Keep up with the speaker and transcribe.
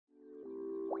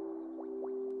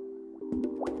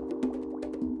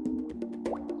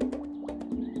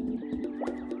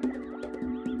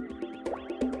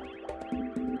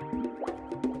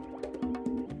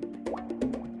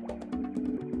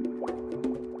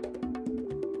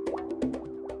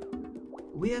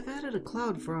We have added a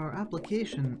cloud for our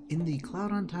application in the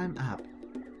Cloud on Time app.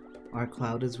 Our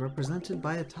cloud is represented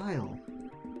by a tile.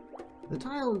 The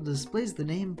tile displays the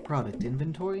name Product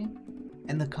Inventory,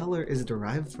 and the color is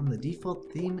derived from the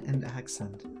default theme and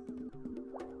accent.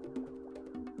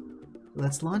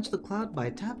 Let's launch the cloud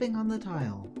by tapping on the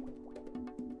tile.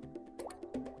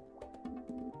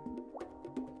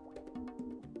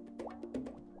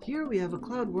 Here we have a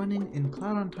cloud running in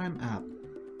Cloud on Time app.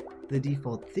 The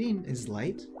default theme is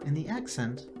light, and the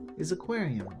accent is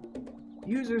aquarium.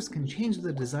 Users can change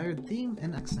the desired theme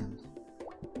and accent.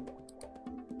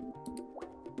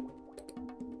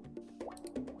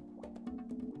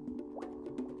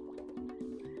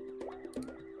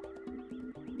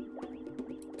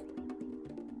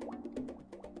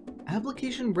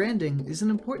 Application branding is an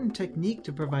important technique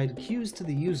to provide cues to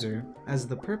the user as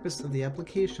the purpose of the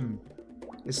application.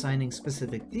 Assigning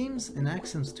specific themes and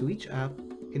accents to each app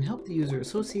can help the user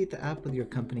associate the app with your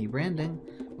company branding,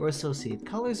 or associate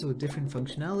colors with different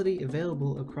functionality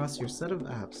available across your set of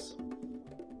apps.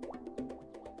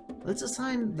 Let's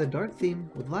assign the dark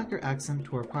theme with lacquer accent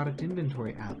to our Product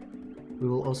Inventory app. We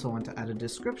will also want to add a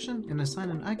description and assign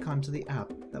an icon to the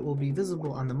app that will be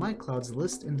visible on the My Clouds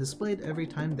list and displayed every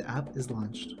time the app is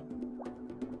launched.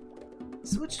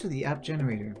 Switch to the app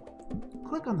generator.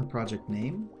 Click on the project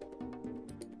name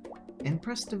and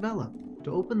press Develop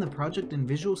to open the project in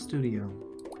Visual Studio.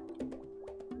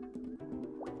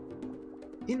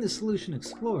 In the Solution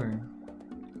Explorer,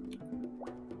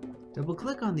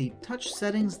 double-click on the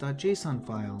touchsettings.json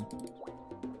file.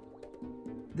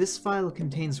 This file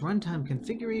contains runtime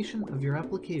configuration of your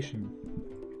application.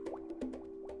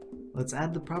 Let's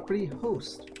add the property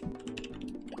host.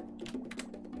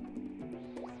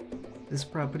 This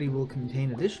property will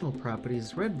contain additional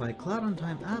properties read by Cloud on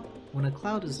Time app when a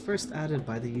cloud is first added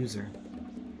by the user.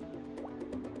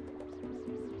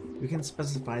 We can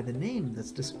specify the name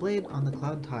that's displayed on the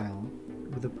cloud tile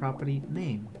with the property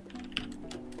name.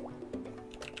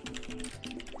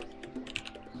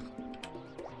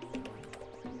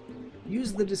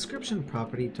 Use the description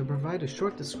property to provide a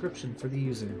short description for the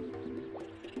user.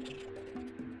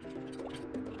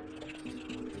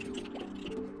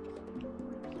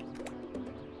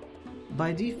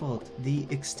 By default, the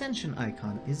extension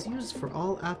icon is used for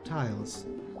all app tiles.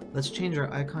 Let's change our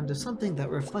icon to something that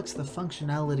reflects the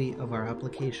functionality of our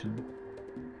application.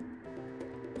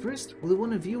 First, we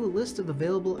want to view a list of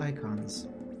available icons.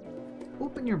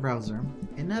 Open your browser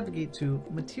and navigate to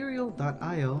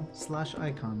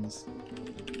material.io/icons.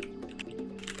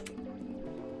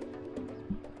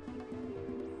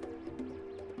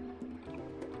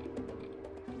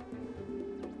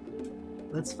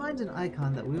 Let's find an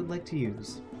icon that we would like to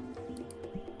use.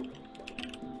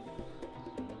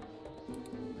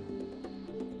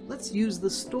 Let's use the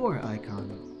store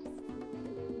icon.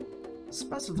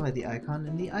 Specify the icon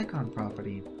in the icon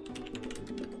property.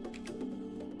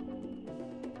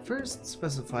 First,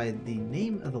 specify the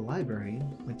name of the library,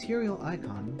 material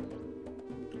icon,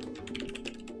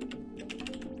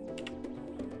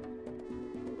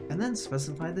 and then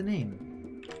specify the name.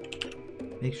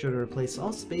 Make sure to replace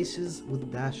all spaces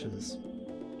with dashes.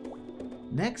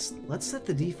 Next, let's set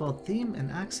the default theme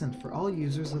and accent for all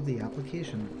users of the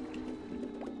application.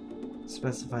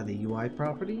 Specify the UI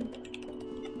property.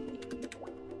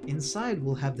 Inside,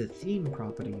 we'll have the theme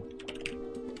property.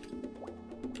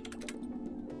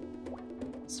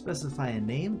 Specify a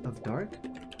name of dark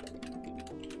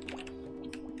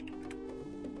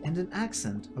and an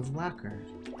accent of lacquer.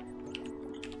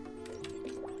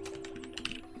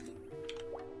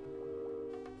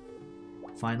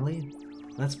 Finally,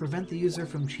 let's prevent the user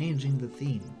from changing the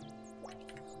theme.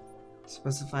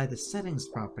 Specify the settings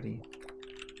property.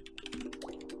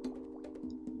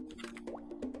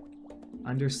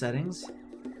 Under Settings,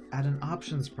 add an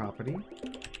Options property.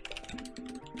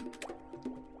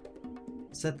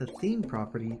 Set the theme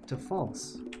property to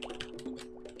false.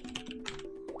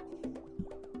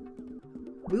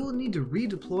 We will need to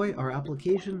redeploy our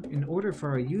application in order for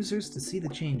our users to see the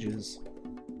changes.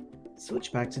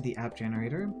 Switch back to the app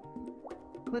generator,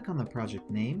 click on the project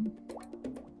name,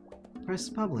 press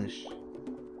Publish.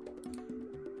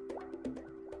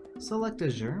 Select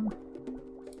Azure,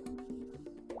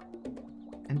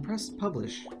 and press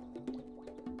Publish.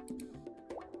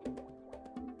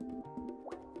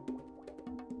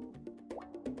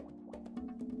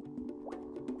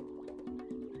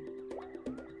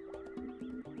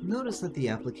 Notice that the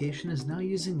application is now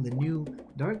using the new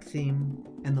dark theme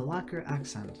and the lacquer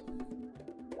accent.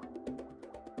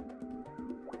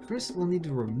 First, we'll need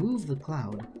to remove the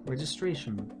cloud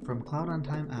registration from Cloud on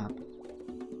Time app.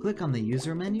 Click on the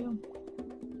User menu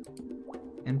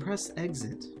and press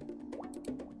Exit.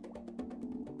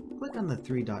 Click on the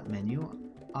three-dot menu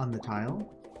on the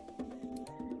tile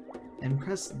and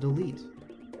press Delete.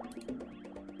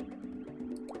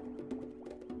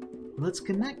 Let's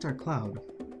connect our cloud.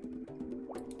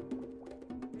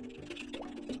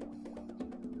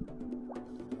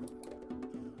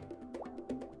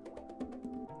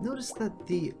 Notice that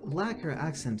the lacquer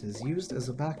accent is used as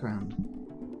a background.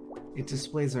 It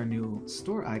displays our new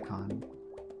store icon,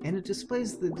 and it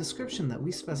displays the description that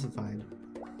we specified.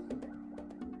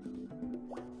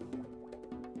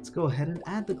 Let's go ahead and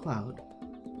add the cloud.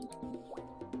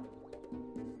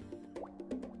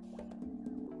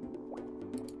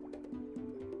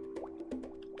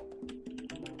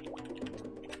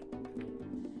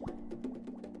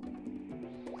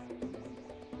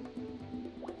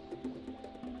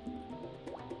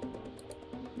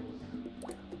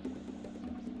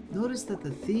 Notice that the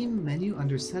theme menu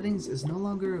under Settings is no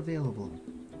longer available.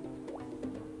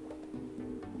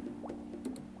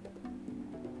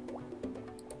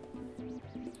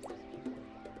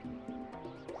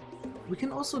 We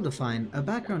can also define a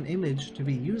background image to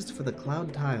be used for the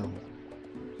cloud tile.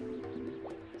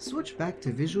 Switch back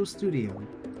to Visual Studio.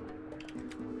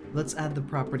 Let's add the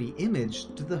property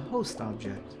image to the host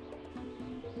object.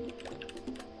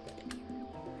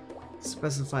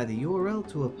 Specify the URL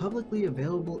to a publicly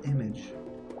available image.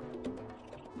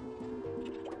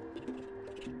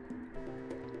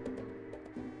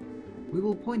 We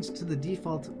will point to the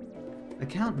default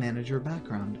Account Manager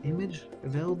background image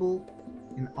available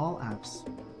in all apps.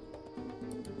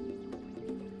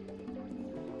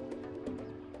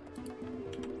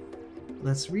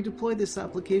 Let's redeploy this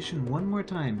application one more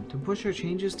time to push our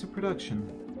changes to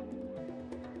production.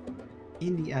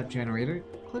 In the app generator,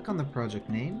 click on the project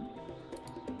name,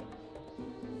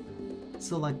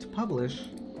 select Publish,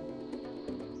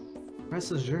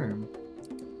 press Azure,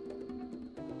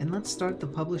 and let's start the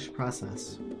publish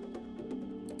process.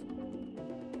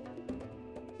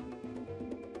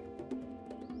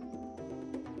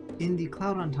 In the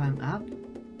Cloud on Time app,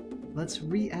 let's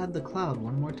re-add the cloud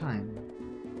one more time.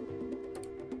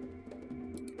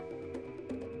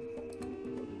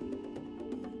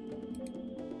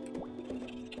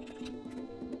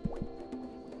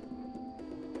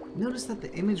 Notice that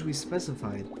the image we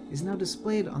specified is now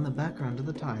displayed on the background of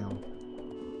the tile.